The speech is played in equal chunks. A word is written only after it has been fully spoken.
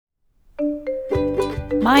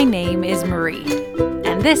My name is Marie,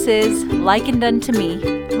 and this is Likened Unto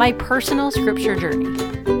Me, my personal scripture journey.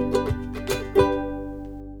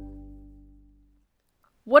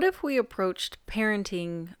 What if we approached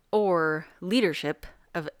parenting or leadership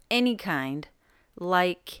of any kind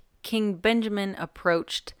like King Benjamin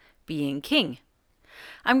approached being king?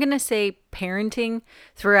 I'm going to say parenting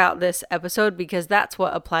throughout this episode because that's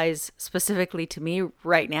what applies specifically to me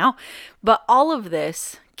right now. But all of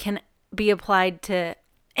this can be applied to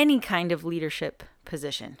any kind of leadership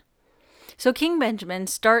position. So King Benjamin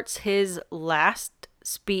starts his last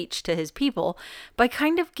speech to his people by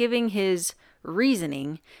kind of giving his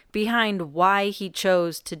reasoning behind why he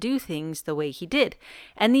chose to do things the way he did.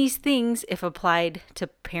 And these things, if applied to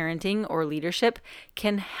parenting or leadership,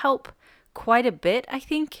 can help quite a bit, I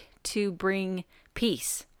think, to bring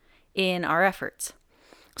peace in our efforts.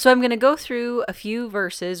 So I'm going to go through a few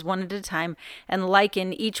verses one at a time and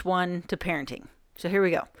liken each one to parenting. So here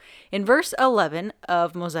we go. In verse 11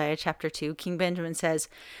 of Mosiah chapter 2, King Benjamin says,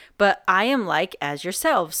 "But I am like as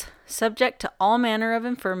yourselves, subject to all manner of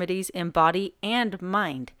infirmities in body and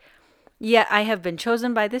mind. Yet I have been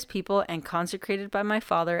chosen by this people and consecrated by my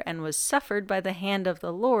father and was suffered by the hand of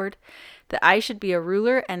the Lord that I should be a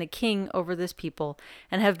ruler and a king over this people,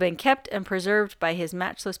 and have been kept and preserved by his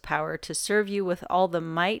matchless power to serve you with all the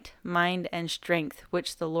might, mind, and strength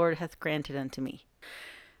which the Lord hath granted unto me."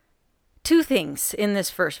 Two things in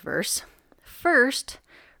this first verse. First,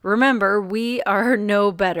 remember, we are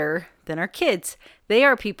no better than our kids. They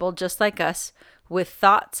are people just like us with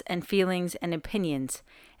thoughts and feelings and opinions.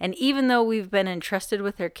 And even though we've been entrusted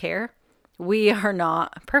with their care, we are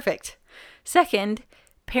not perfect. Second,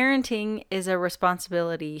 parenting is a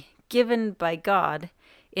responsibility given by God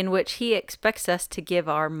in which He expects us to give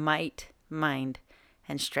our might, mind,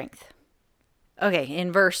 and strength. Okay,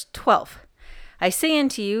 in verse 12. "I say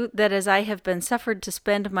unto you that as I have been suffered to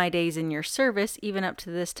spend my days in your service, even up to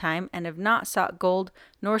this time, and have not sought gold,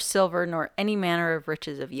 nor silver, nor any manner of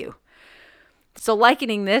riches of you." So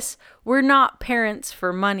likening this, we're not parents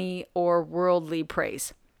for money or worldly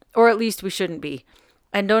praise. Or at least we shouldn't be.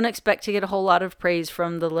 And don't expect to get a whole lot of praise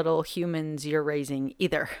from the little humans you're raising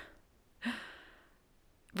either.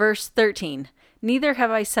 Verse 13. "Neither have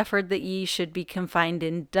I suffered that ye should be confined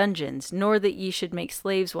in dungeons, nor that ye should make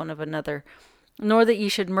slaves one of another, nor that ye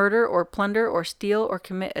should murder or plunder or steal or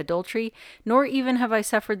commit adultery, nor even have I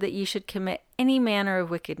suffered that ye should commit any manner of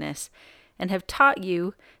wickedness, and have taught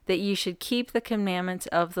you that ye should keep the commandments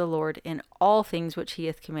of the Lord in all things which he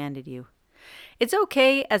hath commanded you." It's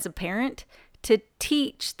okay as a parent to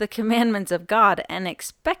teach the commandments of God and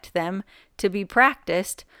expect them to be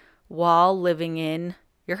practiced while living in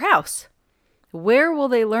your house. Where will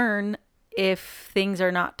they learn if things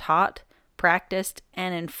are not taught, practiced,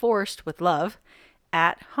 and enforced with love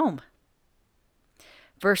at home?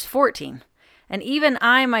 Verse 14. "And even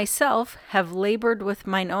I myself have labored with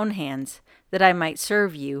mine own hands, that I might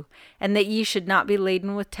serve you, and that ye should not be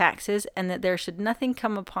laden with taxes, and that there should nothing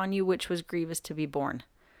come upon you which was grievous to be borne."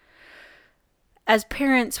 As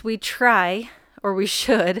parents, we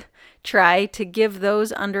should try to give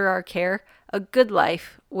those under our care a good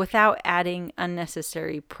life without adding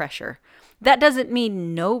unnecessary pressure. That doesn't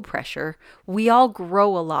mean no pressure. We all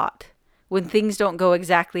grow a lot when things don't go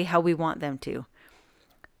exactly how we want them to.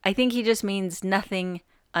 I think he just means nothing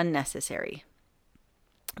unnecessary.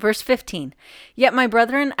 Verse 15. "Yet, my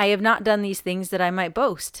brethren, I have not done these things that I might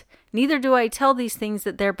boast. Neither do I tell these things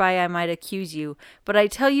that thereby I might accuse you. But I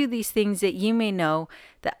tell you these things that ye may know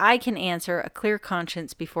that I can answer a clear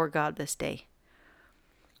conscience before God this day."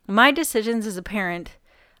 My decisions as a parent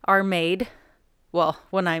are made,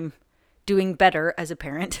 when I'm doing better as a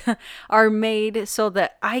parent, are made so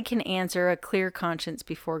that I can answer a clear conscience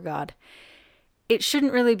before God. It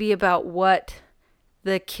shouldn't really be about what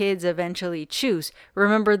the kids eventually choose.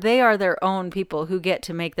 Remember, they are their own people who get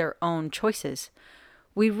to make their own choices.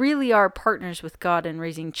 We really are partners with God in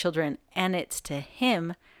raising children, and it's to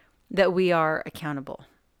Him that we are accountable.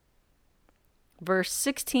 Verse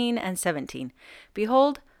 16 and 17.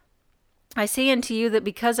 "Behold, I say unto you that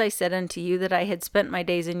because I said unto you that I had spent my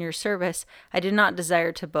days in your service, I did not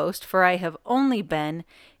desire to boast, for I have only been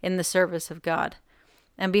in the service of God.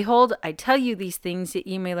 And behold, I tell you these things that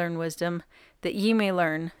ye may learn wisdom, that ye may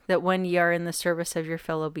learn that when ye are in the service of your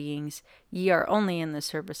fellow beings, ye are only in the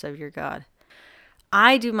service of your God."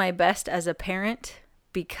 I do my best as a parent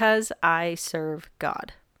because I serve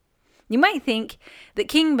God. You might think that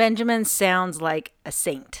King Benjamin sounds like a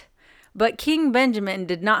saint, but King Benjamin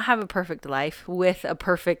did not have a perfect life with a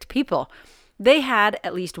perfect people. They had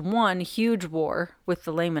at least one huge war with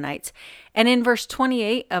the Lamanites. And in verse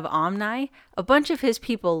 28 of Omni, a bunch of his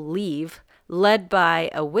people leave, led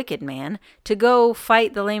by a wicked man, to go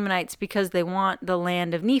fight the Lamanites because they want the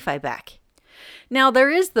land of Nephi back. Now, there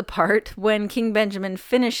is the part when King Benjamin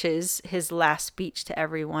finishes his last speech to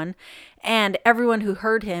everyone, and everyone who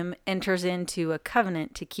heard him enters into a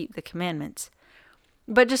covenant to keep the commandments.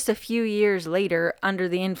 But just a few years later, under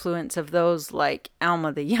the influence of those like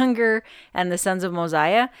Alma the Younger and the sons of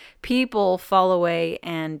Mosiah, people fall away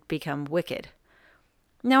and become wicked.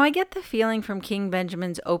 Now, I get the feeling from King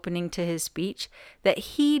Benjamin's opening to his speech that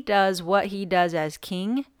he does what he does as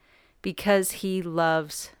king because he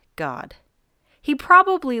loves God. He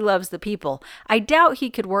probably loves the people. I doubt he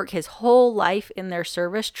could work his whole life in their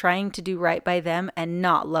service trying to do right by them and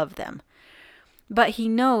not love them. But he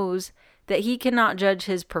knows that he cannot judge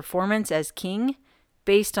his performance as king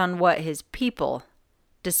based on what his people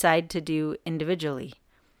decide to do individually.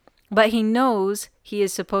 But he knows he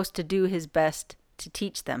is supposed to do his best to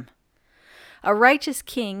teach them. A righteous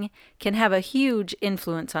king can have a huge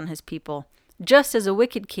influence on his people, just as a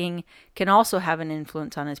wicked king can also have an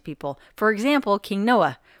influence on his people. For example, King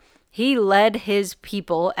Noah. He led his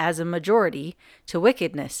people as a majority to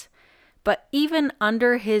wickedness. But even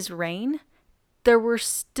under his reign, there were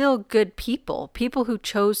still good people who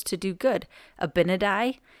chose to do good.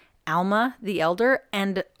 Abinadi, Alma the elder,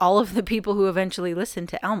 and all of the people who eventually listened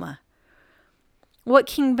to Alma. What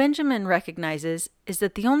King Benjamin recognizes is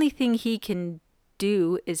that the only thing he can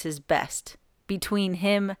do is his best between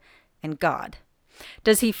him and God.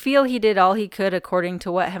 Does he feel he did all he could according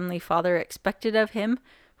to what Heavenly Father expected of him,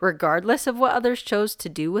 regardless of what others chose to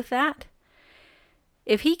do with that?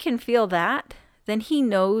 If he can feel that, then he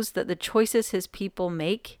knows that the choices his people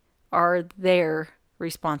make are their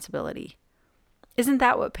responsibility. Isn't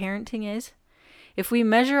that what parenting is? If we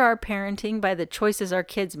measure our parenting by the choices our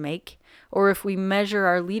kids make, or if we measure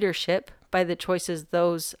our leadership by the choices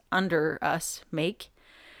those under us make,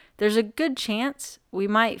 there's a good chance we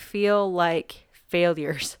might feel like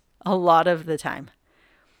failures a lot of the time.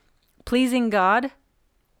 Pleasing God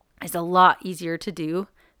is a lot easier to do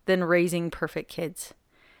than raising perfect kids.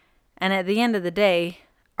 And at the end of the day,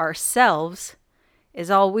 ourselves is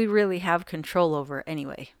all we really have control over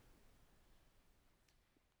anyway.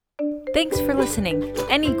 Thanks for listening.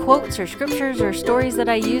 Any quotes or scriptures or stories that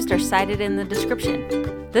I used are cited in the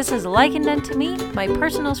description. This is likened unto me, my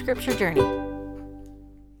personal scripture journey.